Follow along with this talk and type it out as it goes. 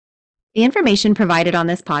The information provided on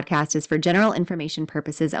this podcast is for general information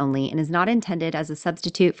purposes only and is not intended as a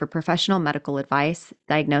substitute for professional medical advice,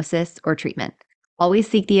 diagnosis, or treatment. Always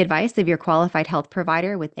seek the advice of your qualified health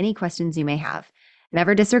provider with any questions you may have.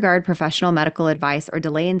 Never disregard professional medical advice or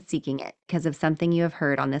delay in seeking it because of something you have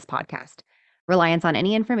heard on this podcast. Reliance on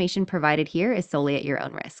any information provided here is solely at your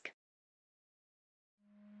own risk.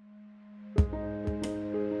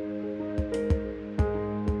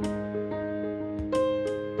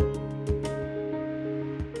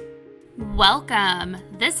 Welcome!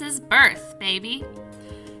 This is Birth, baby.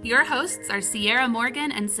 Your hosts are Sierra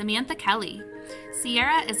Morgan and Samantha Kelly.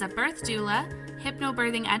 Sierra is a birth doula,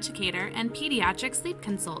 hypnobirthing educator, and pediatric sleep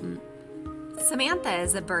consultant. Samantha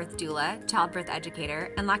is a birth doula, childbirth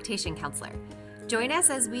educator, and lactation counselor. Join us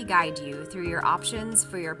as we guide you through your options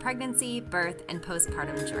for your pregnancy, birth, and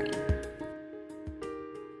postpartum journey.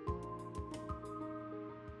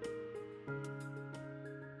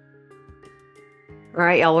 All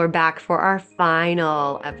right, y'all, we're back for our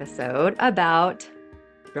final episode about,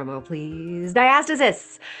 drumroll please,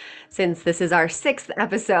 diastasis. Since this is our 6th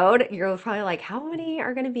episode, you're probably like, how many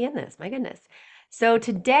are going to be in this? My goodness. So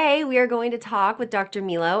today we are going to talk with Dr.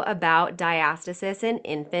 Milo about diastasis in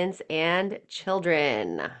infants and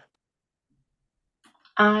children.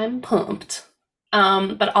 I'm pumped.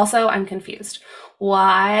 But also I'm confused.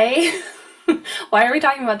 Why? Why are we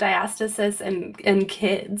talking about diastasis and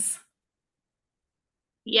kids?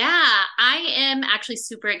 Yeah, I am actually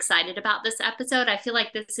super excited about this episode. I feel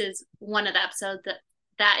like this is one of the episodes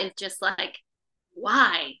that is just like,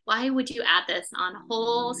 why? Why would you add this on a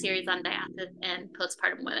whole series on diastasis and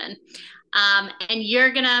postpartum women? And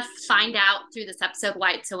you're gonna find out through this episode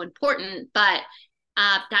why it's so important. But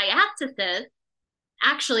diastasis,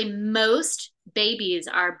 actually, most babies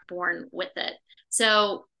are born with it.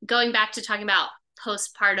 So going back to talking about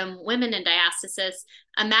postpartum women and diastasis,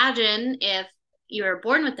 imagine if you were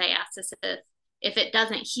born with diastasis, if it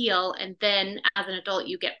doesn't heal, and then as an adult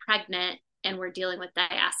you get pregnant, and we're dealing with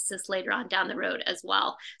diastasis later on down the road as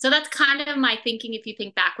well. So that's kind of my thinking, if you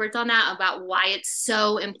think backwards on that, about why it's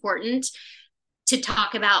so important to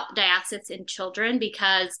talk about diastasis in children,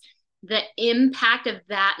 because the impact of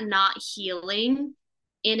that not healing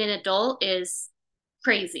in an adult is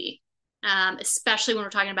crazy, especially when we're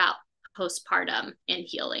talking about postpartum and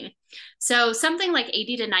healing. So something like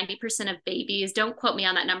 80 to 90% of babies, don't quote me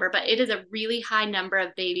on that number, but it is a really high number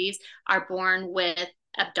of babies are born with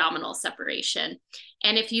abdominal separation.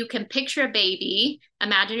 And if you can picture a baby,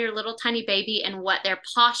 imagine your little tiny baby and what their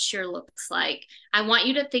posture looks like. I want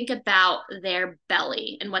you to think about their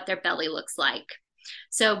belly and what their belly looks like.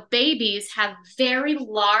 So babies have very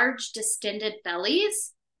large distended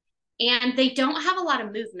bellies, and they don't have a lot of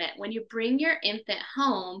movement. When you bring your infant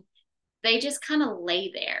home, they just kind of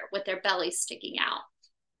lay there with their belly sticking out.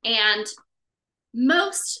 And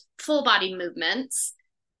most full body movements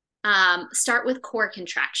start with core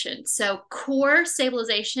contraction. So core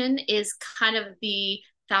stabilization is kind of the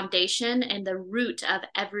foundation and the root of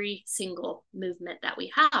every single movement that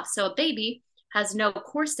we have. So a baby has no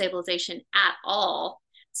core stabilization at all.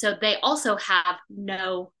 So they also have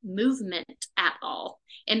no movement at all.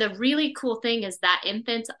 And the really cool thing is that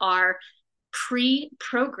infants are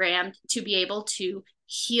pre-programmed to be able to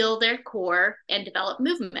heal their core and develop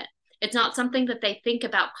movement. It's not something that they think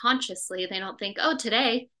about consciously. They don't think, oh,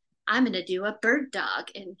 today I'm going to do a bird dog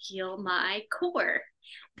and heal my core.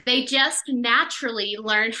 They just naturally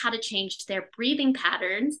learn how to change their breathing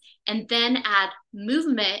patterns and then add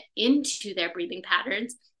movement into their breathing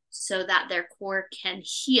patterns so that their core can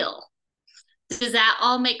heal. Does that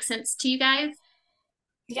all make sense to you guys?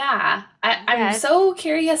 Yeah, I'm Yes. so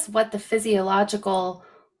curious what the physiological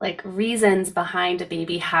reasons behind a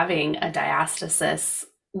baby having a diastasis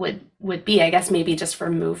would be. I guess maybe just for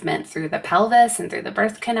movement through the pelvis and through the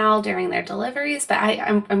birth canal during their deliveries.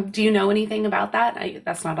 But do you know anything about that?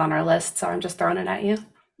 That's not on our list, so I'm just throwing it at you.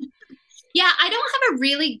 Yeah, I don't have a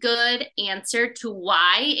really good answer to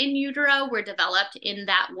why in utero we're developed in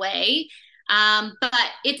that way. But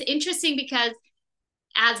it's interesting because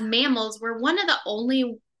as mammals, we're one of the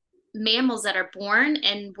only mammals that are born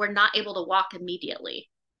and we're not able to walk immediately.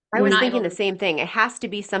 I We're was not thinking able the to. same thing. It has to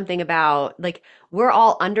be something about, like, we're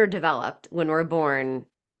all underdeveloped when we're born,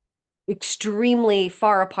 extremely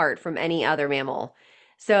far apart from any other mammal.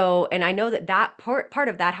 So, and I know that part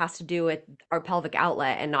of that has to do with our pelvic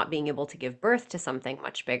outlet and not being able to give birth to something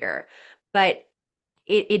much bigger. But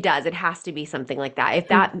It does. It has to be something like that. If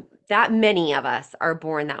that many of us are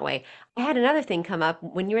born that way. I had another thing come up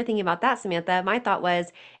when you were thinking about that, Samantha. My thought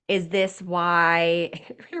was, is this why,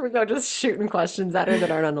 here we go, just shooting questions at her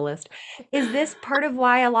that aren't on the list. Is this part of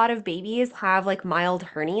why a lot of babies have like mild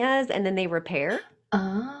hernias and then they repair?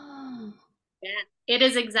 Oh. Yeah, it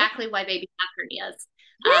is exactly why babies have hernias.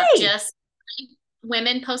 Yay! Just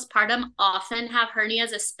women postpartum often have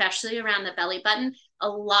hernias, especially around the belly button. A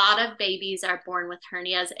lot of babies are born with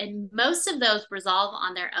hernias, and most of those resolve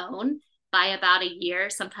on their own by about a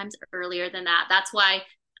year, sometimes earlier than that. That's why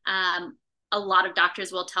a lot of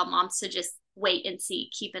doctors will tell moms to just wait and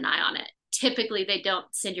see, keep an eye on it. Typically, they don't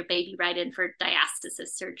send your baby right in for diastasis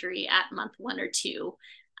surgery at month 1 or 2.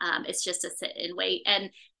 It's just a sit and wait.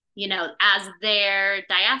 And, as their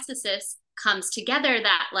diastasis comes together,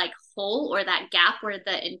 that like hole or that gap where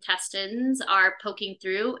the intestines are poking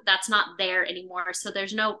through, that's not there anymore. So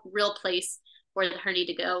there's no real place for the hernia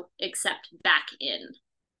to go except back in.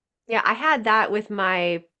 Yeah, I had that with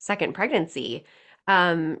my second pregnancy.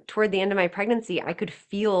 Toward the end of my pregnancy, I could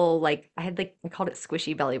feel like I had like I called it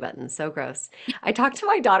squishy belly buttons. So gross. I talked to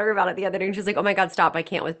my daughter about it the other day, and she's like, "Oh my God, stop! I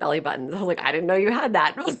can't with belly buttons." I was like, "I didn't know you had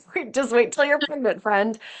that." Just wait till you're pregnant,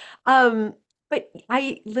 friend. Um, but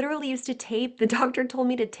I literally used to tape. The doctor told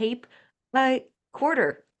me to tape a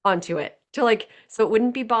quarter onto it to like so it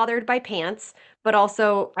wouldn't be bothered by pants, but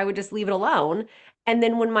also I would just leave it alone. And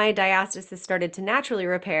then when my diastasis started to naturally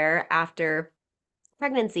repair after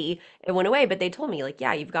pregnancy, it went away. But they told me, like,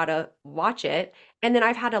 yeah, you've got to watch it. And then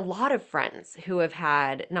I've had a lot of friends who have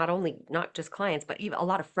had not just clients, but even a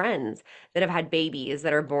lot of friends that have had babies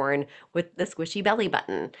that are born with the squishy belly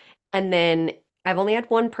button. And then I've only had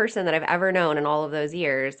one person that I've ever known in all of those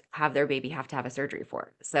years have their baby have to have a surgery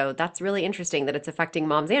for. So that's really interesting that it's affecting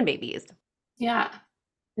moms and babies. Yeah,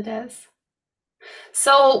 it is.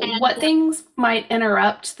 So, And what things might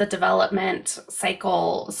interrupt the development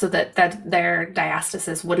cycle so that their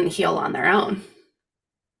diastasis wouldn't heal on their own?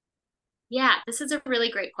 yeah, this is a really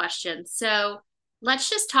great question. So let's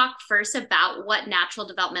just talk first about what natural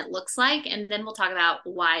development looks like, and then we'll talk about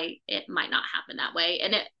why it might not happen that way.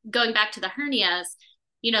 And going back to the hernias,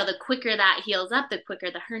 the quicker that heals up, the quicker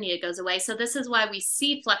the hernia goes away. So this is why we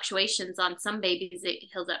see fluctuations on some babies. It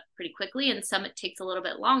heals up pretty quickly, and some it takes a little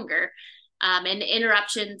bit longer. And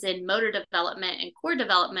interruptions in motor development and core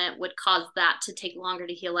development would cause that to take longer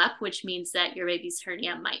to heal up, which means that your baby's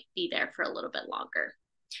hernia might be there for a little bit longer.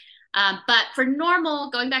 But for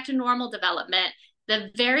going back to normal development, the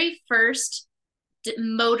very first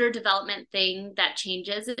motor development thing that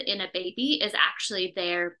changes in a baby is actually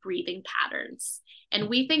their breathing patterns. And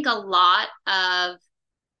we think a lot of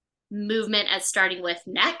movement as starting with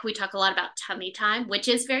neck. We talk a lot about tummy time, which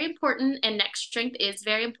is very important, and neck strength is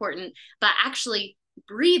very important. But actually,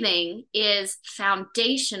 breathing is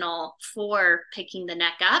foundational for picking the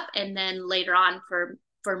neck up and then later on for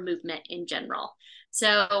movement in general.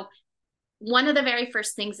 So one of the very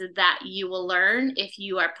first things that you will learn if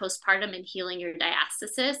you are postpartum and healing your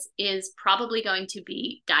diastasis is probably going to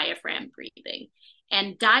be diaphragm breathing.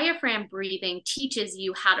 And diaphragm breathing teaches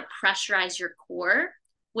you how to pressurize your core,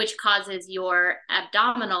 which causes your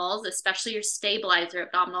abdominals, especially your stabilizer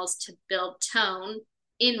abdominals, to build tone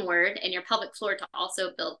inward and your pelvic floor to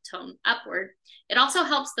also build tone upward. It also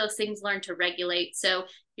helps those things learn to regulate. So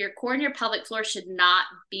your core and your pelvic floor should not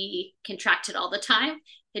be contracted all the time.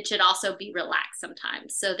 It should also be relaxed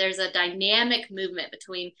sometimes. So there's a dynamic movement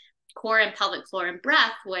between core and pelvic floor and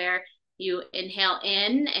breath where you inhale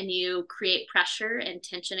in and you create pressure and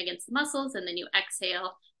tension against the muscles, and then you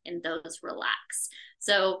exhale and those relax.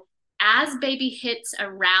 So as baby hits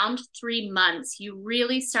around 3 months, you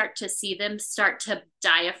really start to see them start to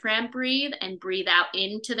diaphragm breathe and breathe out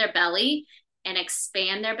into their belly and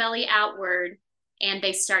expand their belly outward. And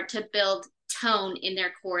they start to build tone in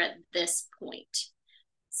their core at this point.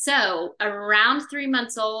 So around 3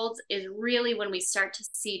 months old is really when we start to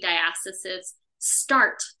see diastasis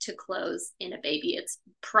start to close in a baby. It's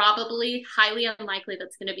probably highly unlikely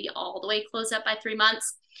that's going to be all the way closed up by 3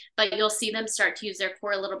 months, but you'll see them start to use their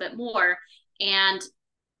core a little bit more. And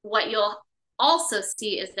what you'll also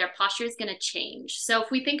see is their posture is going to change. So if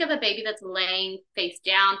we think of a baby that's laying face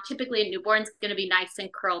down, typically a newborn is going to be nice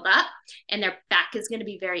and curled up, and their back is going to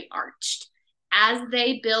be very arched. As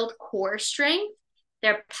they build core strength,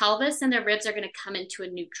 their pelvis and their ribs are going to come into a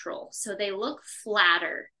neutral. So they look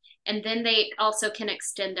flatter. And then they also can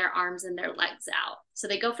extend their arms and their legs out. So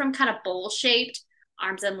they go from kind of bowl shaped,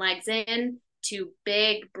 arms and legs in, to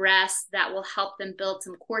big breasts that will help them build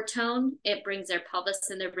some core tone. It brings their pelvis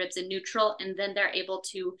and their ribs in neutral, and then they're able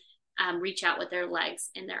to reach out with their legs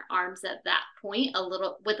and their arms at that point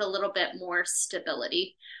with a little bit more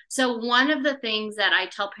stability. So one of the things that I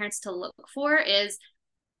tell parents to look for is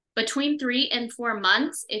between 3 and 4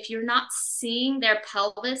 months, if you're not seeing their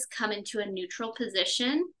pelvis come into a neutral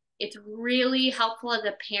position, it's really helpful as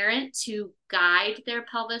a parent to guide their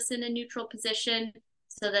pelvis in a neutral position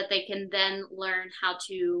so that they can then learn how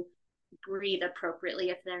to breathe appropriately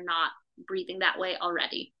if they're not breathing that way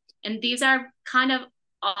already. And these are kind of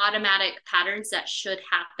automatic patterns that should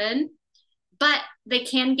happen, but they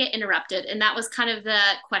can get interrupted. And that was kind of the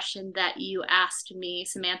question that you asked me,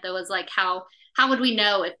 Samantha, was like, how would we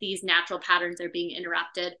know if these natural patterns are being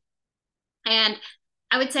interrupted? And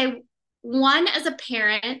I would say, one, as a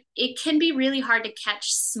parent, it can be really hard to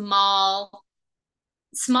catch small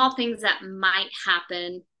things that might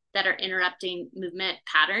happen that are interrupting movement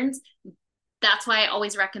patterns. That's why I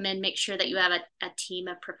always recommend make sure that you have a team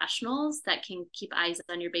of professionals that can keep eyes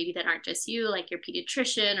on your baby that aren't just you, like your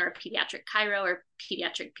pediatrician or a pediatric chiro or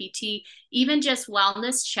pediatric PT. Even just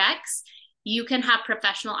wellness checks, you can have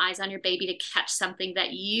professional eyes on your baby to catch something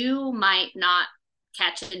that you might not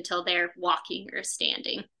catch until they're walking or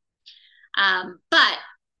standing. But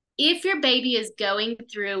if your baby is going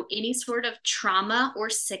through any sort of trauma or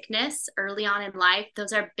sickness early on in life,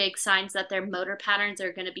 those are big signs that their motor patterns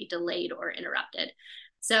are going to be delayed or interrupted.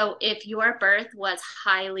 So if your birth was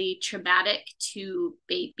highly traumatic to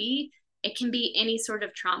baby, it can be any sort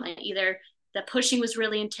of trauma. Either the pushing was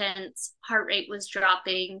really intense, heart rate was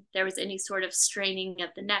dropping, there was any sort of straining of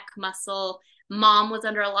the neck muscle, mom was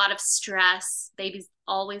under a lot of stress. Baby's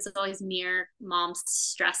always near mom's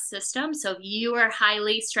stress system. So if you are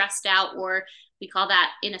highly stressed out, or we call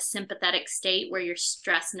that in a sympathetic state where your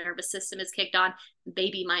stress nervous system is kicked on,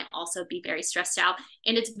 baby might also be very stressed out.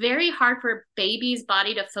 And it's very hard for baby's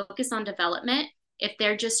body to focus on development if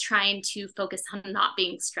they're just trying to focus on not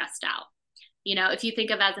being stressed out. You know, if you think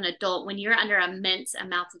of as an adult, when you're under immense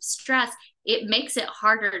amounts of stress, it makes it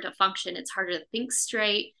harder to function. It's harder to think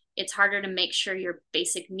straight. It's harder to make sure your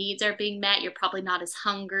basic needs are being met. You're probably not as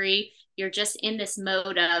hungry. You're just in this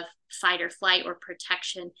mode of fight or flight or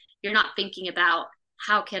protection. You're not thinking about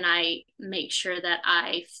how can I make sure that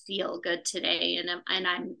I feel good today and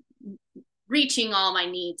I'm reaching all my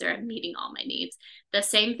needs or I'm meeting all my needs. The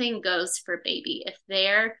same thing goes for baby. If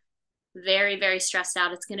they're very, very stressed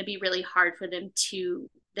out, it's going to be really hard for them to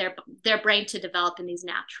their brain to develop in these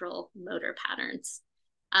natural motor patterns.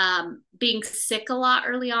 Being sick a lot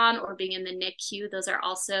early on or being in the NICU, those are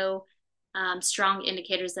also strong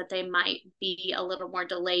indicators that they might be a little more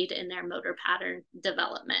delayed in their motor pattern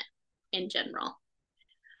development in general.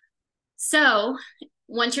 So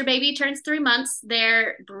once your baby turns 3 months,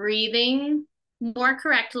 they're breathing more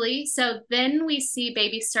correctly. So then we see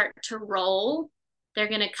babies start to roll. They're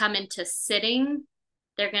going to come into sitting.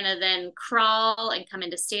 They're going to then crawl and come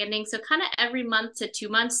into standing. So kind of every month to 2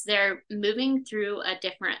 months, they're moving through a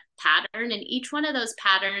different pattern. And each one of those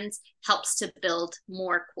patterns helps to build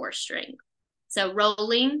more core strength. So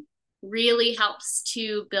rolling really helps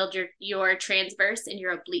to build your transverse and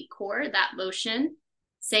your oblique core, that motion.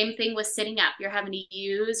 Same thing with sitting up. You're having to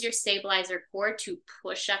use your stabilizer core to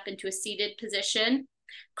push up into a seated position.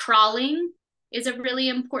 Crawling is a really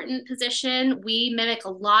important position. We mimic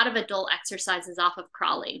a lot of adult exercises off of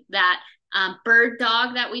crawling. That bird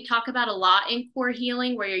dog that we talk about a lot in core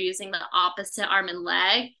healing, where you're using the opposite arm and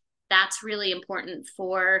leg, that's really important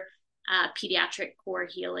for pediatric core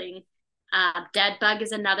healing. Dead bug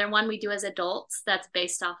is another one we do as adults that's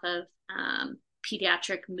based off of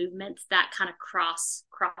pediatric movements, that kind of cross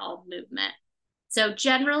crawl movement. So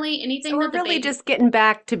generally anything So we're that the really baby, just getting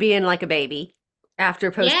back to being like a baby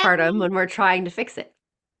after postpartum when we're trying to fix it.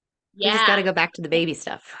 We just got to go back to the baby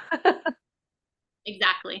stuff.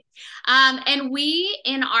 Exactly. And we,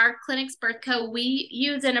 in our clinic's birth co, we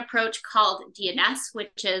use an approach called DNS,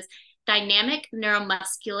 which is dynamic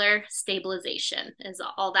neuromuscular stabilization, is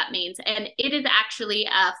all that means. And it is actually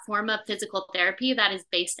a form of physical therapy that is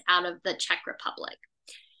based out of the Czech Republic.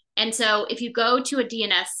 And so if you go to a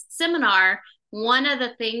DNS seminar, one of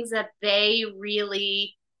the things that they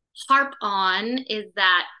really harp on is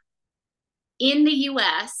that in the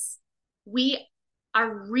US, we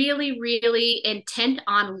are really, really intent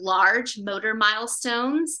on large motor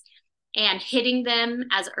milestones and hitting them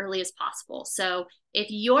as early as possible. So if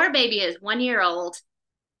your baby is 1 year old,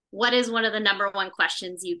 what is one of the number one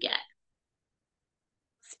questions you get?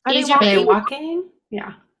 Are they walking?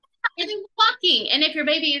 Yeah. Are they walking? And if your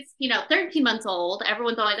baby is, 13 months old,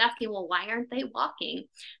 everyone's always asking, well, why aren't they walking?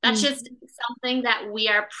 That's just something that we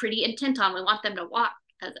are pretty intent on. We want them to walk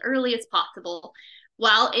as early as possible.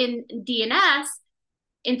 Well, in DNS,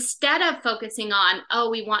 instead of focusing on, oh,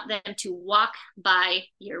 we want them to walk by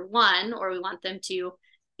year 1, or we want them to,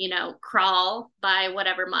 crawl by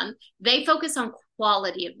whatever month, they focus on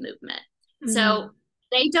quality of movement. Mm-hmm. So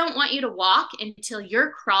they don't want you to walk until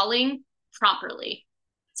you're crawling properly.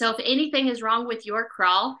 So if anything is wrong with your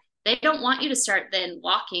crawl, they don't want you to start then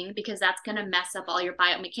walking, because that's going to mess up all your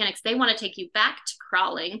biomechanics. They want to take you back to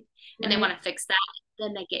crawling, and they want to fix that.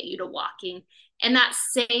 Then they get you to walking. And that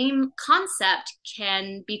same concept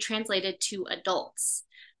can be translated to adults.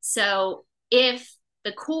 So if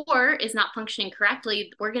the core is not functioning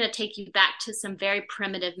correctly, we're going to take you back to some very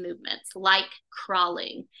primitive movements, like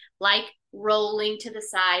crawling, like rolling to the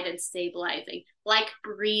side and stabilizing, like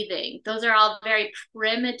breathing. Those are all very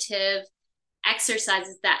primitive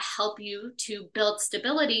exercises that help you to build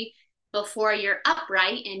stability before you're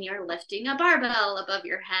upright and you're lifting a barbell above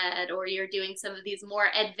your head, or you're doing some of these more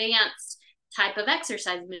advanced type of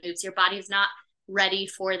exercise moves. Your body's not ready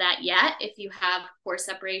for that yet if you have core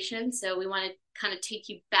separation. So we want to kind of take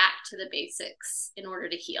you back to the basics in order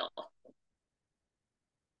to heal.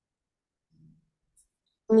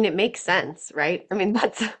 I mean, it makes sense, right? I mean,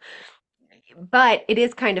 but it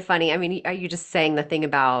is kind of funny. I mean, are you just saying the thing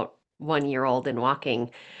about 1-year-old and walking?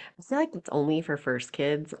 I feel like it's only for first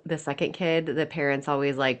kids. The second kid, the parents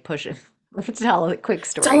always like push it. Tell a quick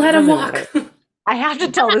story. Don't let him Doesn't walk. matter. I have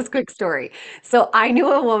to tell this quick story. So I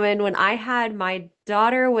knew a woman when I had my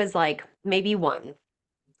daughter was like maybe 1.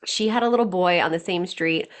 She had a little boy on the same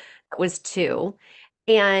street that was 2,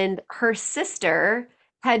 and her sister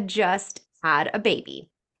had just had a baby.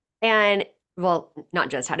 And well, not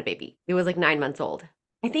just had a baby. It was like 9 months old.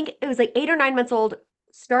 I think it was like 8 or 9 months old,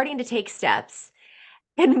 starting to take steps.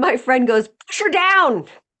 And my friend goes, push her down.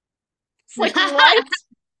 It's like, what?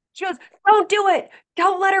 She goes, don't do it.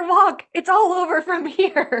 Don't let her walk. It's all over from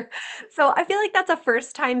here. So I feel like that's a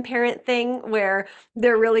first time parent thing where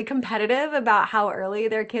they're really competitive about how early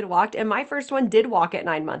their kid walked. And my first one did walk at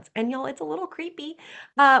 9 months. And y'all, it's a little creepy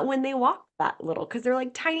when they walk that little, because they're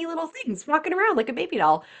like tiny little things walking around like a baby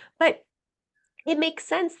doll. But it makes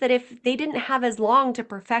sense that if they didn't have as long to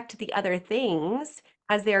perfect the other things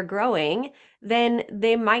as they're growing, then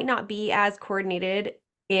they might not be as coordinated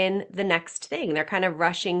in the next thing. They're kind of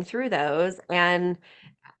rushing through those.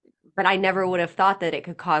 But I never would have thought that it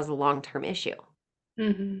could cause a long-term issue.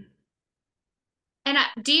 Mm-hmm. And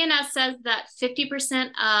DNS says that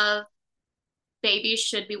 50% of babies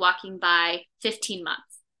should be walking by 15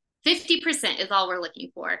 months. 50% is all we're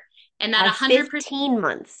looking for. And that 100%. 15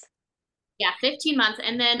 months. Yeah, 15 months.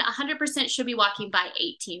 And then 100% should be walking by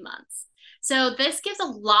 18 months. So this gives a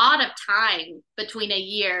lot of time between a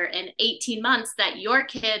year and 18 months that your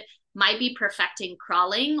kid might be perfecting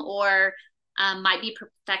crawling, or might be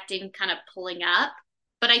perfecting kind of pulling up.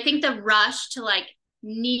 But I think the rush to like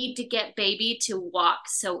need to get baby to walk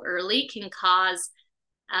so early can cause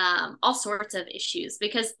all sorts of issues,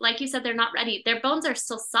 because like you said, they're not ready. Their bones are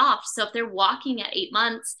still soft. So if they're walking at 8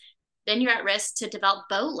 months, then you're at risk to develop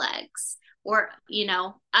bow legs, or,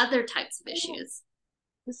 other types of issues.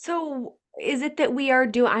 So is it that we are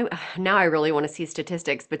doing, now I really want to see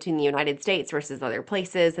statistics between the United States versus other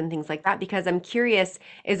places and things like that, because I'm curious,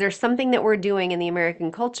 is there something that we're doing in the American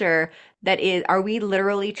culture are we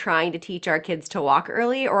literally trying to teach our kids to walk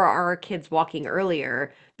early, or are our kids walking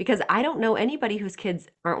earlier? Because I don't know anybody whose kids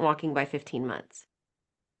aren't walking by 15 months.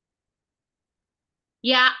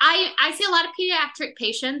 Yeah, I see a lot of pediatric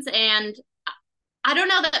patients, and I don't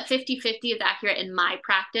know that 50-50 is accurate in my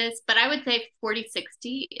practice, but I would say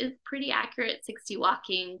 40-60 is pretty accurate. 60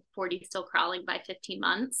 walking, 40 still crawling by 15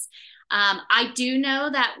 months. I do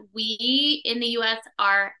know that we in the US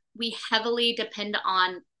we heavily depend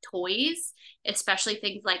on toys, especially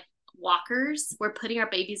things like walkers. We're putting our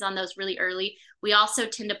babies on those really early. We also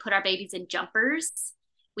tend to put our babies in jumpers.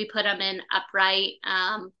 We put them in upright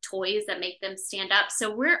toys that make them stand up.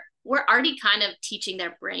 So we're already kind of teaching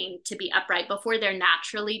their brain to be upright before they're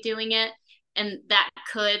naturally doing it. And that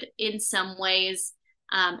could, in some ways,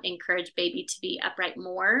 encourage baby to be upright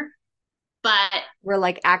more. But we're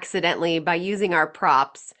like accidentally, by using our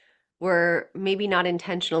props, we're maybe not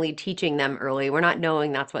intentionally teaching them early. We're not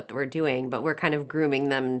knowing that's what we're doing, but we're kind of grooming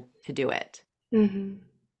them to do it. Mm-hmm.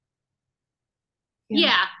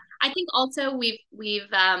 Yeah. I think also we've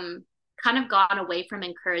kind of gone away from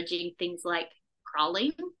encouraging things like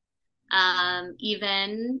crawling.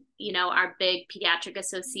 Even, our big pediatric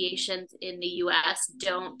associations in the US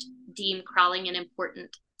don't deem crawling an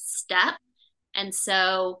important step. And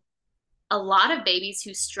so a lot of babies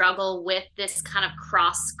who struggle with this kind of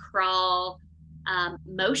cross crawl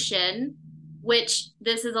motion which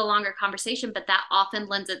this is a longer conversation, but that often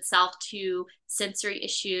lends itself to sensory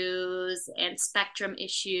issues and spectrum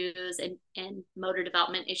issues and motor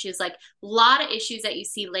development issues. Like a lot of issues that you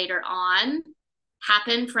see later on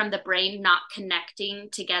happen from the brain not connecting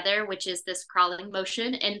together, which is this crawling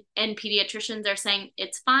motion. And pediatricians are saying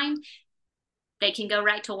it's fine. They can go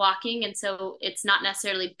right to walking. And so it's not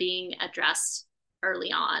necessarily being addressed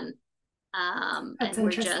early on. That's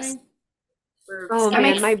and interesting. Oh That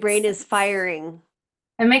man, makes my brain is firing.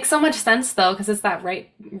 It makes so much sense though, because it's that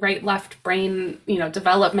right left brain,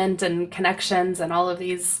 development and connections and all of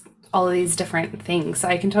these different things. So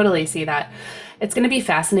I can totally see that. It's going to be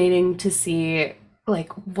fascinating to see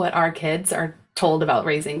like what our kids are told about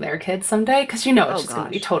raising their kids someday, because it's Oh just going to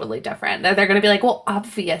be gosh. totally different. They're going to be like, well,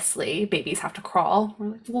 obviously babies have to crawl.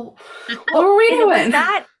 We're like, well, what Well, were we and was doing?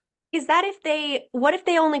 that is that if they what if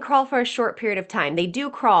they only crawl for a short period of time? They do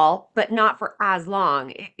crawl, but not for as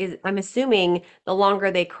long. I'm assuming the longer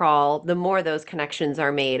they crawl, the more those connections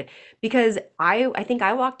are made. Because I think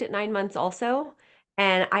I walked at 9 months also,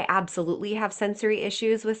 and I absolutely have sensory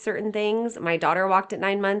issues with certain things. My daughter walked at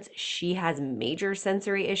 9 months. She has major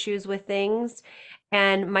sensory issues with things.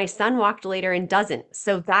 And my son walked later and doesn't.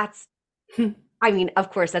 So that's I mean, of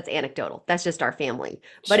course, that's anecdotal. That's just our family,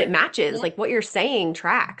 but it Sure. matches. Like what you're saying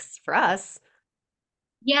tracks for us.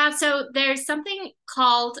 Yeah, so there's something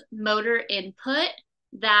called motor input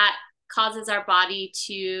that causes our body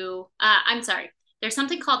to, I'm sorry, there's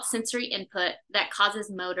something called sensory input that causes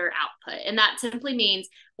motor output. And that simply means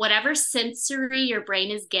whatever sensory your brain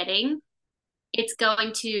is getting, it's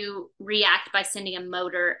going to react by sending a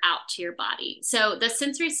motor out to your body. So the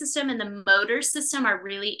sensory system and the motor system are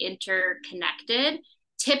really interconnected.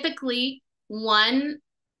 Typically, one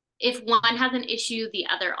if one has an issue, the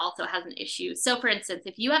other also has an issue. So, for instance,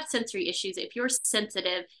 if you have sensory issues, if you're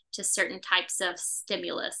sensitive to certain types of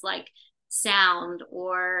stimulus like sound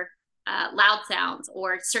or loud sounds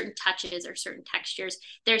or certain touches or certain textures,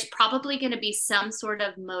 there's probably going to be some sort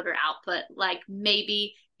of motor output, like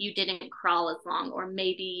maybe you didn't crawl as long, or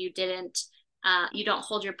maybe you don't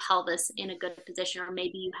hold your pelvis in a good position, or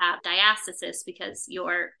maybe you have diastasis because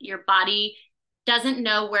your body doesn't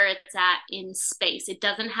know where it's at in space. It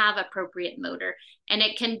doesn't have appropriate motor. And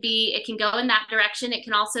it can go in that direction. It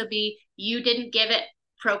can also be you didn't give it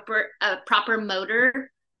proper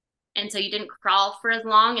motor. And so you didn't crawl for as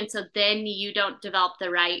long. And so then you don't develop the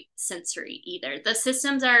right sensory either. The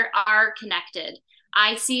systems are connected.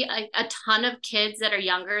 I see a ton of kids that are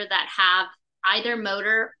younger that have either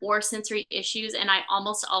motor or sensory issues. And I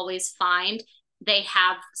almost always find they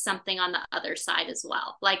have something on the other side as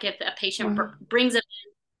well. Like if a patient Wow. brings it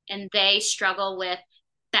in and they struggle with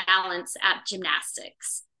balance at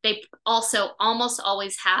gymnastics, they also almost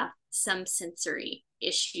always have some sensory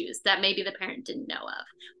issues that maybe the parent didn't know of.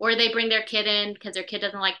 Or they bring their kid in because their kid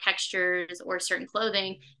doesn't like textures or certain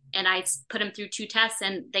clothing. And I put them through 2 tests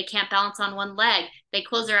and they can't balance on one leg. They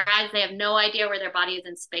close their eyes. They have no idea where their body is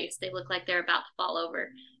in space. They look like they're about to fall over.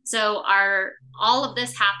 So all of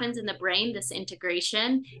this happens in the brain, this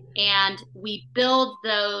integration, and we build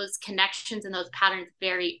those connections and those patterns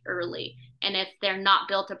very early. And if they're not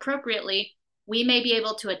built appropriately, we may be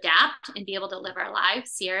able to adapt and be able to live our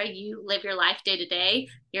lives. Sierra, you live your life day to day.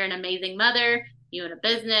 You're an amazing mother. You own a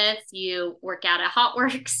business. You work out at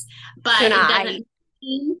HotWorks, but And it I doesn't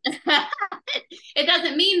mean it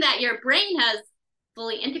doesn't mean that your brain has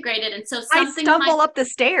fully integrated. And so I some things might. stumble up the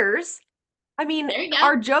stairs. I mean, There you go.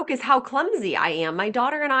 our joke is how clumsy I am. My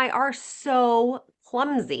daughter and I are so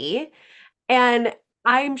clumsy, and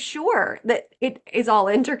I'm sure that it is all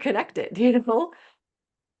interconnected, you know?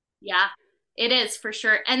 Yeah, it is for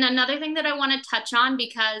sure. And another thing that I want to touch on,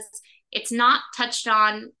 because it's not touched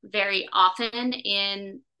on very often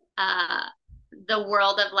in uh, the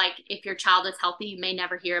world of like, if your child is healthy, you may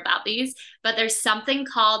never hear about these, but there's something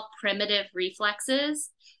called primitive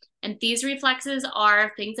reflexes. And these reflexes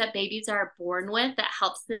are things that babies are born with that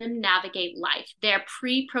helps them navigate life. They're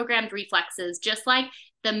pre-programmed reflexes, just like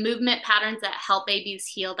the movement patterns that help babies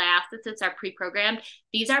heal diastasis are pre-programmed.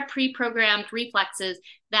 These are pre-programmed reflexes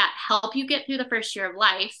that help you get through the first year of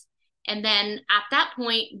life. And then at that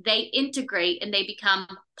point, they integrate and they become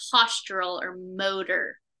postural or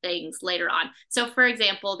motor things later on. So, for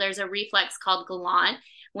example, there's a reflex called gallant.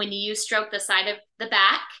 When you stroke the side of the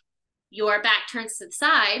back, your back turns to the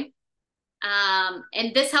side.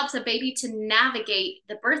 And this helps a baby to navigate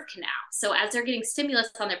the birth canal. So as they're getting stimulus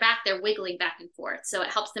on their back, they're wiggling back and forth. So it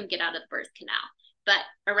helps them get out of the birth canal. But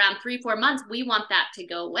around 3, 4 months, we want that to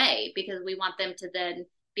go away because we want them to then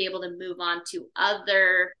be able to move on to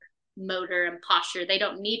other motor and posture. They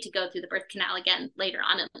don't need to go through the birth canal again later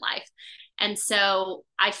on in life. And so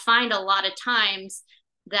I find a lot of times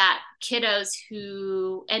that kiddos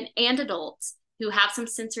and adults who have some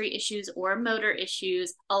sensory issues or motor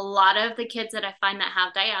issues, a lot of the kids that I find that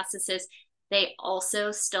have diastasis, they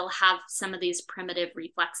also still have some of these primitive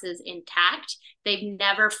reflexes intact. They've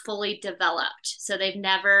never fully developed. So they've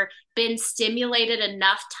never been stimulated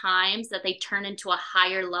enough times that they turn into a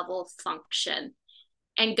higher level of function.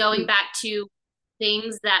 And going back to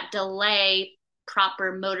things that delay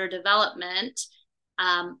proper motor development,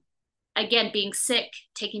 again, being sick,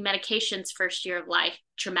 taking medications first year of life,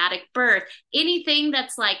 traumatic birth, anything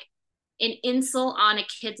that's like an insult on a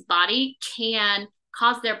kid's body can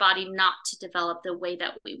cause their body not to develop the way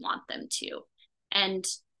that we want them to. And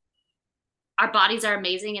our bodies are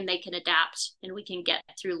amazing and they can adapt and we can get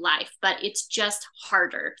through life, but it's just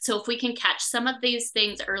harder. So if we can catch some of these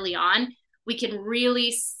things early on, we can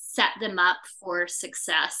really set them up for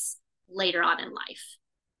success later on in life.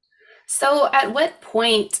 So at what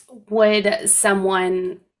point would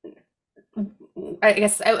someone, I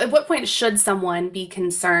guess, at what point should someone be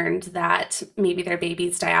concerned that maybe their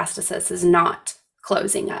baby's diastasis is not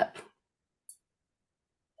closing up?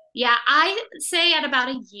 Yeah, I say at about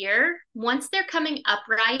a year, once they're coming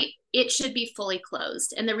upright, it should be fully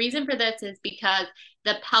closed. And the reason for this is because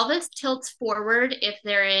the pelvis tilts forward if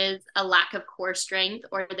there is a lack of core strength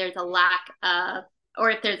or there's a lack of,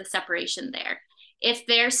 or if there's a separation there. If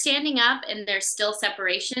they're standing up and there's still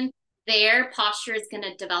separation, their posture is going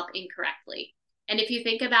to develop incorrectly. And if you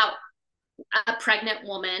think about a pregnant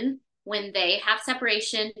woman, when they have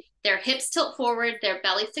separation, their hips tilt forward, their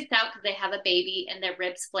belly sticks out because they have a baby, and their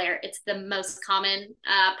ribs flare. It's the most common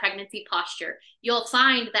pregnancy posture. You'll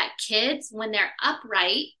find that kids, when they're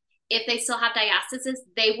upright, if they still have diastasis,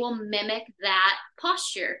 they will mimic that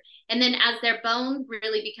posture. And then as their bones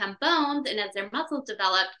really become bones and as their muscles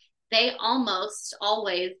develop, they almost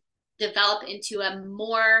always develop into a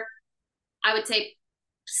more, I would say,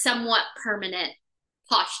 somewhat permanent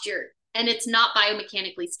posture. And it's not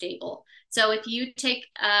biomechanically stable. So if you take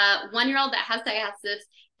a 1-year-old that has diastasis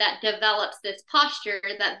that develops this posture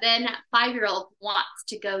that then 5-year-old wants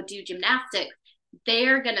to go do gymnastics,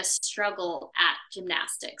 they're going to struggle at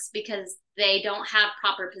gymnastics because they don't have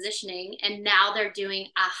proper positioning. And now they're doing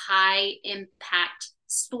a high impact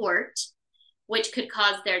sport, which could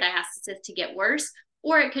cause their diastasis to get worse,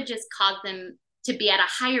 or it could just cause them to be at a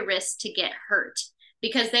higher risk to get hurt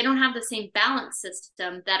because they don't have the same balance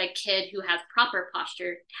system that a kid who has proper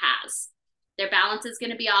posture has. Their balance is going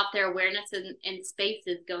to be off, their awareness in space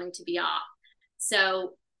is going to be off.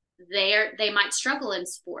 So they might struggle in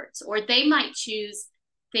sports, or they might choose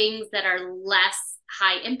things that are less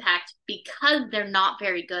high impact because they're not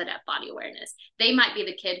very good at body awareness. They might be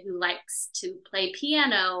the kid who likes to play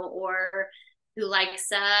piano or who likes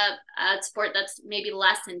a sport that's maybe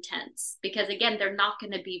less intense because, again, they're not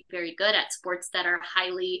going to be very good at sports that are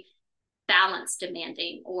highly balance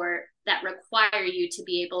demanding or that require you to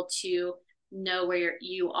be able to know where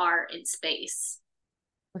you are in space.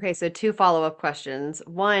 Okay, so 2 follow-up questions.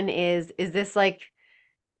 One is this like,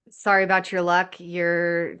 sorry about your luck,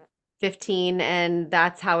 you're 15 and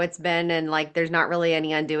that's how it's been, and like there's not really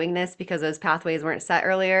any undoing this because those pathways weren't set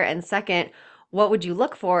earlier? And second, what would you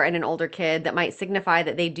look for in an older kid that might signify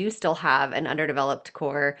that they do still have an underdeveloped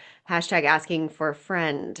core? Hashtag asking for a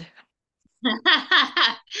friend.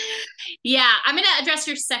 Yeah, I'm going to address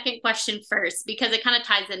your second question first because it kind of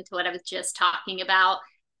ties into what I was just talking about.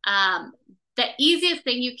 The easiest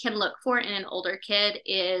thing you can look for in an older kid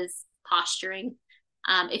is posturing.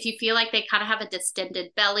 If you feel like they kind of have a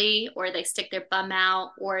distended belly, or they stick their bum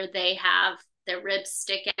out, or they have their ribs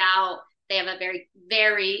stick out, they have a very,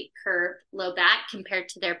 very curved low back compared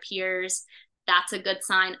to their peers, that's a good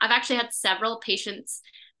sign. I've actually had several patients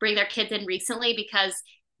bring their kids in recently because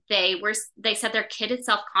they said their kid is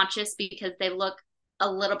self-conscious because they look a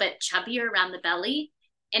little bit chubbier around the belly.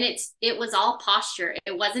 And it was all posture.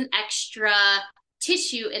 It wasn't extra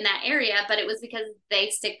tissue in that area, but it was because they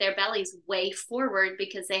stick their bellies way forward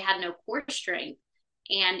because they had no core strength.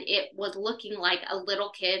 And it was looking like a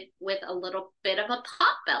little kid with a little bit of a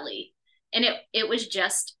pot belly. And it was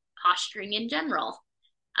just posturing in general.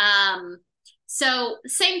 So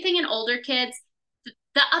same thing in older kids.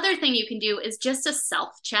 The other thing you can do is just a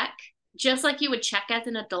self-check. Just like you would check as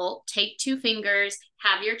an adult, take 2 fingers,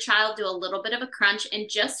 have your child do a little bit of a crunch and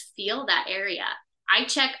just feel that area. I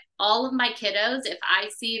check all of my kiddos. If I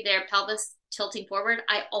see their pelvis tilting forward,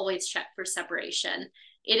 I always check for separation.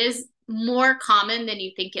 It is more common than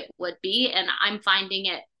you think it would be. And I'm finding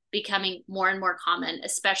it becoming more and more common,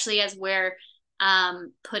 especially as we're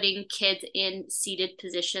putting kids in seated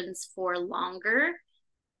positions for longer.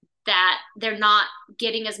 that they're not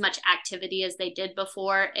getting as much activity as they did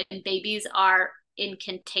before, and babies are in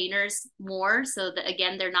containers more. So that,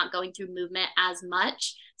 again, they're not going through movement as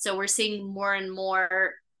much. So we're seeing more and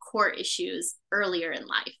more core issues earlier in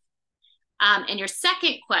life. And your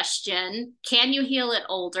second question, can you heal it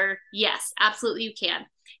older? Yes, absolutely you can.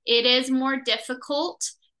 It is more difficult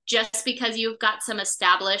just because you've got some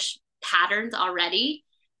established patterns already.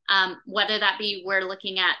 Whether that be we're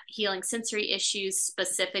looking at healing sensory issues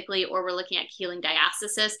specifically, or we're looking at healing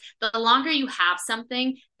diastasis, the longer you have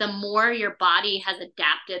something, the more your body has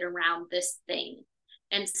adapted around this thing.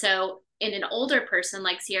 And so in an older person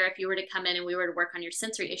like Sierra, if you were to come in and we were to work on your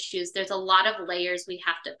sensory issues, there's a lot of layers we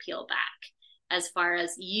have to peel back, as far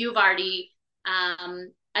as you've already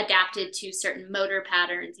adapted to certain motor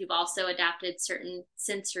patterns. You've also adapted certain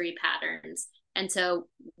sensory patterns. And so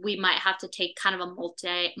we might have to take kind of a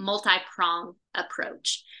multi-prong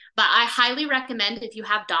approach. But I highly recommend, if you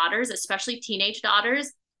have daughters, especially teenage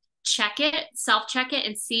daughters, self-check it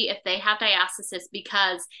and see if they have diastasis,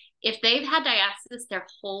 because if they've had diastasis their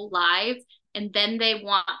whole lives and then they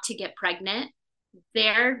want to get pregnant,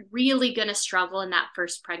 they're really going to struggle in that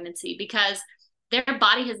first pregnancy, because their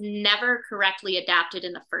body has never correctly adapted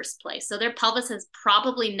in the first place. So their pelvis has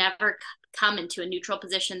probably never come into a neutral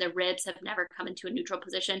position. Their ribs have never come into a neutral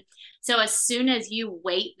position. So as soon as you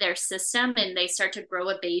weight their system and they start to grow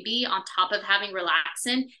a baby on top of having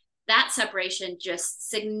relaxin, that separation just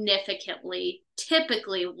significantly,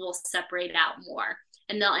 typically will separate out more.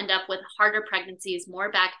 And they'll end up with harder pregnancies,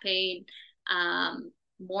 more back pain,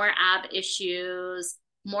 more ab issues,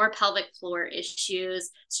 more pelvic floor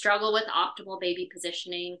issues, struggle with optimal baby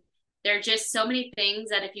positioning. There are just so many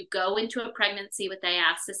things that if you go into a pregnancy with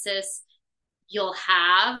diastasis, you'll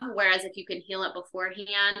have, whereas if you can heal it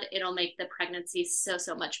beforehand, it'll make the pregnancy so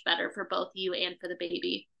much better for both you and for the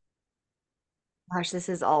baby. Gosh, this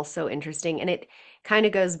is all so interesting. And it kind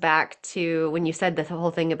of goes back to when you said the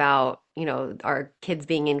whole thing about, our kids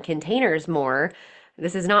being in containers more.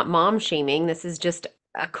 This is not mom shaming. This is just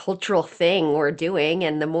a cultural thing we're doing.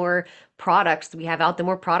 And the more products we have out, the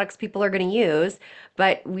more products people are going to use.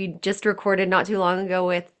 But we just recorded not too long ago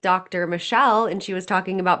with Dr. Michelle, and she was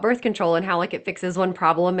talking about birth control and how like it fixes one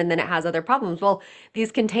problem and then it has other problems. Well,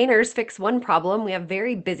 these containers fix one problem. We have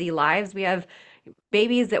very busy lives. We have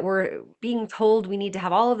babies that we're being told we need to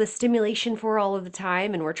have all of the stimulation for all of the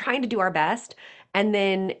time, and we're trying to do our best. And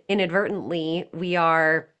then inadvertently, we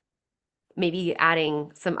are maybe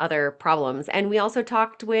adding some other problems. And we also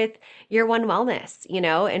talked with Year One Wellness,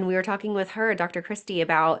 and we were talking with her, Dr. Christie,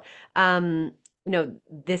 about,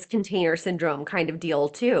 this container syndrome kind of deal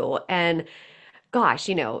too. And gosh,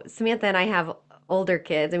 Samantha and I have older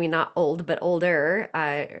kids. I mean, not old, but older.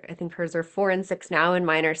 I think hers are 4 and 6 now, and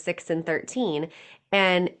mine are 6 and 13.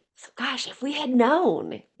 And gosh, if we had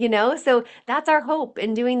known, so that's our hope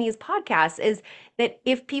in doing these podcasts, is that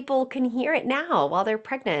if people can hear it now while they're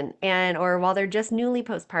pregnant or while they're just newly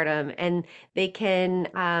postpartum, and they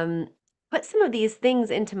can put some of these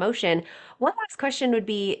things into motion. One last question would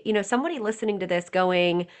be, somebody listening to this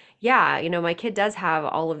going, yeah, my kid does have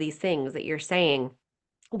all of these things that you're saying.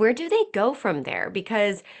 Where do they go from there?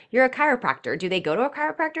 Because you're a chiropractor. Do they go to a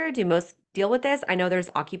chiropractor? Do most deal with this? I know there's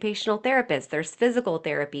occupational therapists, there's physical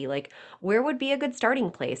therapy. Like, where would be a good starting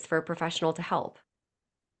place for a professional to help?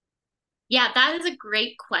 Yeah, that is a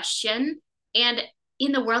great question. And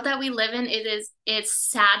in the world that we live in, it's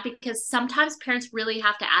sad, because sometimes parents really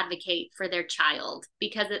have to advocate for their child,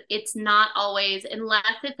 because it's not always, unless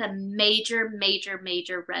it's a major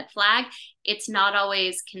red flag, it's not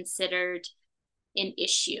always considered an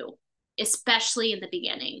issue, especially in the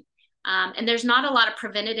beginning. And there's not a lot of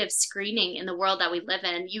preventative screening in the world that we live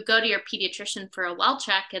in. You go to your pediatrician for a well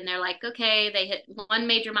check and they're like, okay, they hit one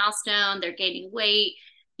major milestone, they're gaining weight,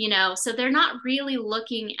 so they're not really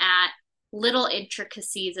looking at little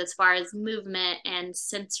intricacies as far as movement and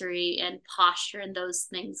sensory and posture and those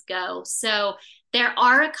things go. So there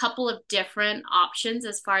are a couple of different options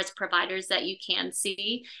as far as providers that you can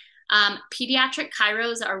see. Pediatric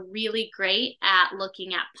chiros are really great at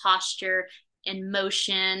looking at posture and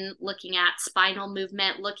motion, looking at spinal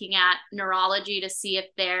movement, looking at neurology to see if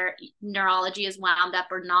their neurology is wound up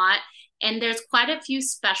or not. And there's quite a few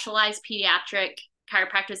specialized pediatric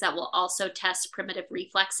chiropractors that will also test primitive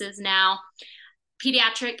reflexes now.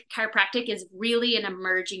 Pediatric chiropractic is really an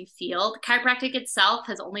emerging field. Chiropractic itself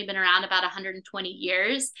has only been around about 120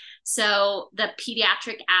 years. So the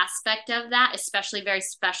pediatric aspect of that, especially very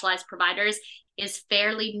specialized providers, is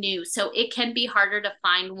fairly new. So it can be harder to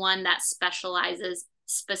find one that specializes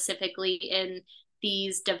specifically in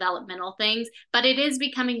these developmental things, but it is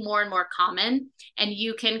becoming more and more common. And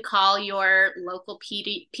you can call your local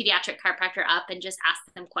pediatric chiropractor up and just ask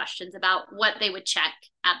them questions about what they would check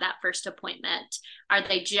at that first appointment. Are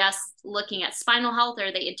they just looking at spinal health, or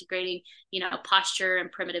are they integrating, posture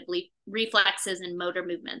and primitive reflexes and motor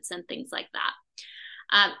movements and things like that?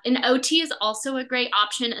 An OT is also a great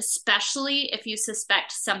option, especially if you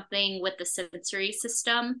suspect something with the sensory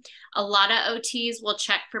system. A lot of OTs will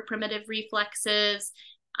check for primitive reflexes,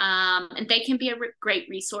 and they can be great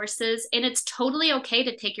resources. And it's totally okay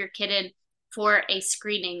to take your kid in for a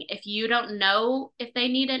screening. If you don't know if they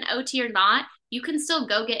need an OT or not, you can still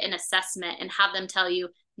go get an assessment and have them tell you,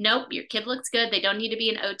 nope, your kid looks good, they don't need to be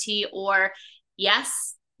an OT, or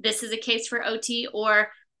yes, this is a case for OT, or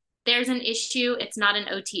there's an issue, it's not an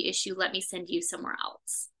OT issue, let me send you somewhere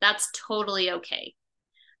else. That's totally okay.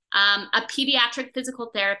 A pediatric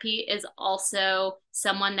physical therapy is also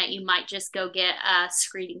someone that you might just go get a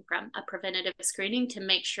screening from, a preventative screening, to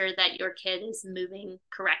make sure that your kid is moving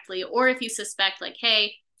correctly. Or if you suspect, like,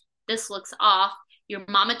 hey, this looks off, your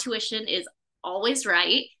mama tuition is always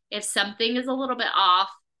right. If something is a little bit off,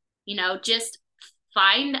 just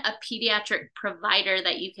find a pediatric provider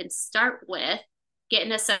that you can start with, get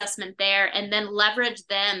an assessment there, and then leverage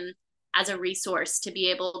them as a resource to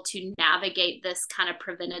be able to navigate this kind of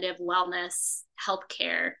preventative wellness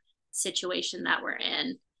healthcare situation that we're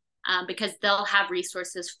in, because they'll have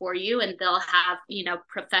resources for you, and they'll have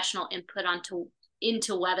professional input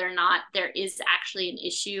into whether or not there is actually an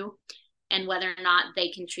issue, and whether or not they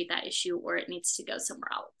can treat that issue or it needs to go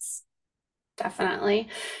somewhere else. Definitely.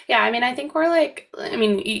 Yeah, I think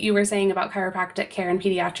you were saying about chiropractic care and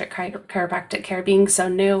pediatric chiropractic care being so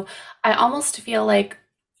new. I almost feel like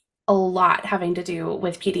a lot having to do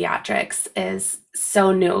with pediatrics is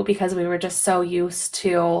so new, because we were just so used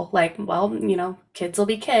to, like, well, kids will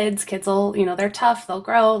be kids. Kids will, they're tough, they'll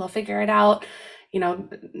grow, they'll figure it out,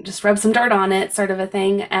 just rub some dirt on it, sort of a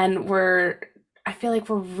thing. And I feel like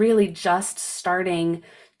we're really just starting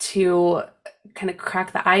to kind of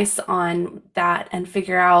crack the ice on that and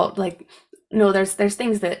figure out, like, no, there's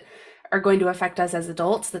things that are going to affect us as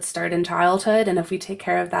adults that start in childhood, and if we take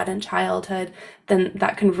care of that in childhood, then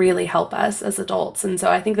that can really help us as adults. And so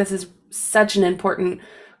I think this is such an important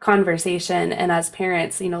conversation, and as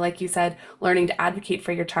parents, like you said, learning to advocate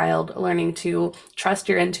for your child, learning to trust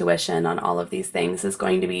your intuition on all of these things is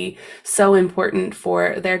going to be so important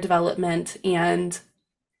for their development and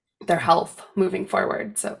their health moving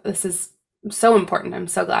forward. So this is so important. I'm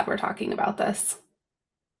so glad we're talking about this.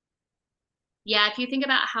 Yeah, if you think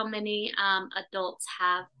about how many adults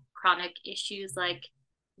have chronic issues like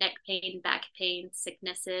neck pain, back pain,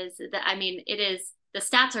 sicknesses, the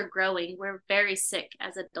stats are growing. We're very sick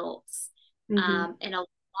as adults. Mm-hmm. And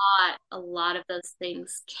a lot of those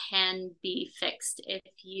things can be fixed if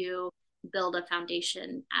you build a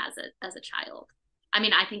foundation as a child.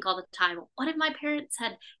 I think all the time, what if my parents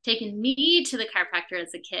had taken me to the chiropractor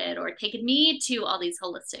as a kid, or taken me to all these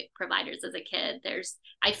holistic providers as a kid?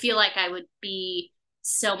 I feel like I would be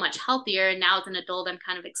so much healthier. And now as an adult, I'm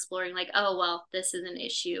kind of exploring, like, oh, well, this is an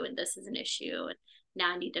issue and this is an issue, and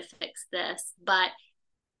now I need to fix this. But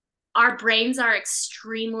our brains are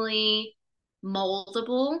extremely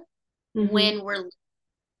moldable when we're,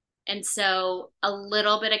 and so a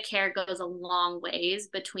little bit of care goes a long ways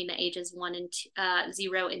between the ages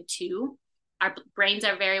 0 and 2. Our brains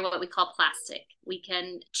are very what we call plastic. We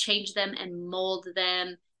can change them and mold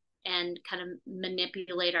them and kind of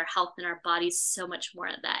manipulate our health and our bodies so much more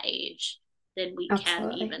at that age than we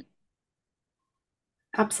can even.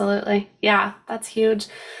 Absolutely. Yeah, that's huge.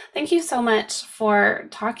 Thank you so much for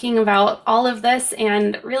talking about all of this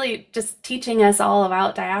and really just teaching us all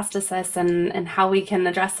about diastasis and how we can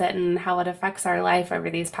address it and how it affects our life over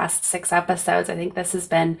these past 6 episodes. I think this has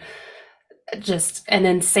been just an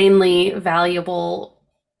insanely valuable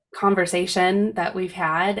conversation that we've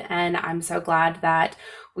had, and I'm so glad that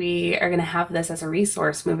we are going to have this as a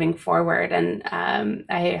resource moving forward. And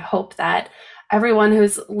I hope that everyone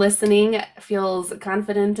who's listening feels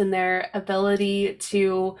confident in their ability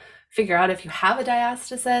to figure out if you have a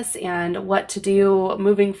diastasis and what to do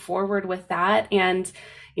moving forward with that. And,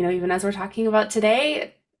 even as we're talking about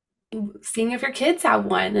today, seeing if your kids have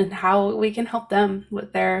one and how we can help them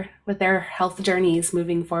with their health journeys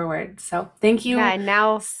moving forward. So thank you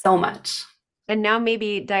so much. And now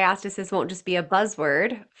maybe diastasis won't just be a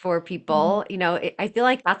buzzword for people. I feel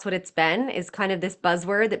like that's what it's been, is kind of this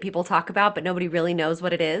buzzword that people talk about, but nobody really knows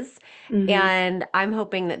what it is. And I'm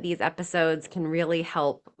hoping that these episodes can really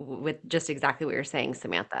help with just exactly what you're saying,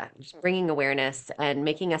 Samantha. Just bringing awareness and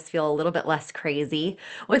making us feel a little bit less crazy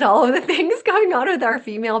with all of the things going on with our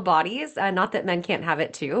female bodies. Not that men can't have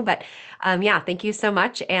it too, but yeah, thank you so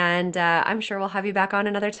much. And I'm sure we'll have you back on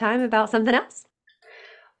another time about something else.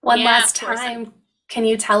 One Yeah, last of course. time, can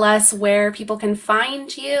you tell us where people can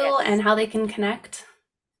find you Yes. and how they can connect?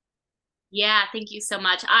 Yeah, thank you so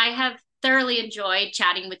much. I have thoroughly enjoyed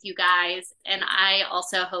chatting with you guys, and I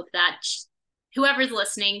also hope that whoever's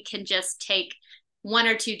listening can just take one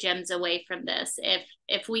or two gems away from this.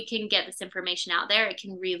 If we can get this information out there, it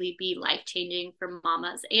can really be life-changing for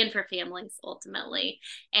mamas and for families ultimately.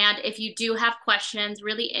 And if you do have questions,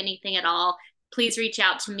 really anything at all, please reach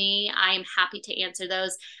out to me. I am happy to answer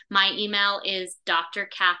those. My email is Dr.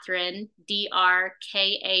 Catherine,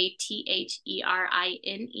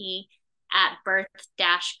 DrKatherine at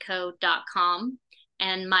birth-co.com.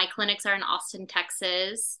 And my clinics are in Austin,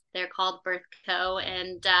 Texas. They're called Birth Co.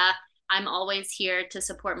 And I'm always here to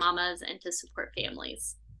support mamas and to support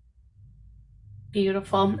families.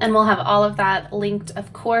 Beautiful. And we'll have all of that linked,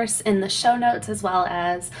 of course, in the show notes, as well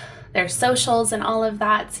as their socials and all of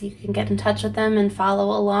that, so you can get in touch with them and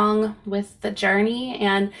follow along with the journey.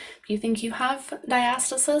 And if you think you have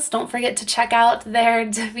diastasis, don't forget to check out their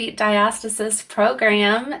Defeat Diastasis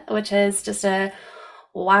program, which is just a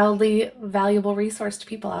wildly valuable resource to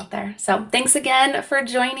people out there. So thanks again for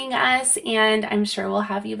joining us, and I'm sure we'll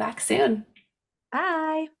have you back soon.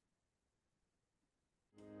 Bye.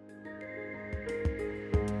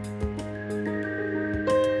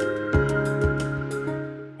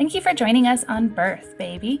 Thank you for joining us on Birth,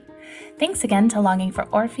 baby. Thanks again to Longing for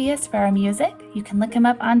Orpheus for our music. You can look him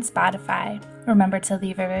up on Spotify. Remember to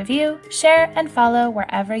leave a review, share, and follow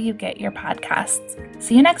wherever you get your podcasts.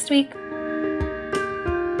 See you next week.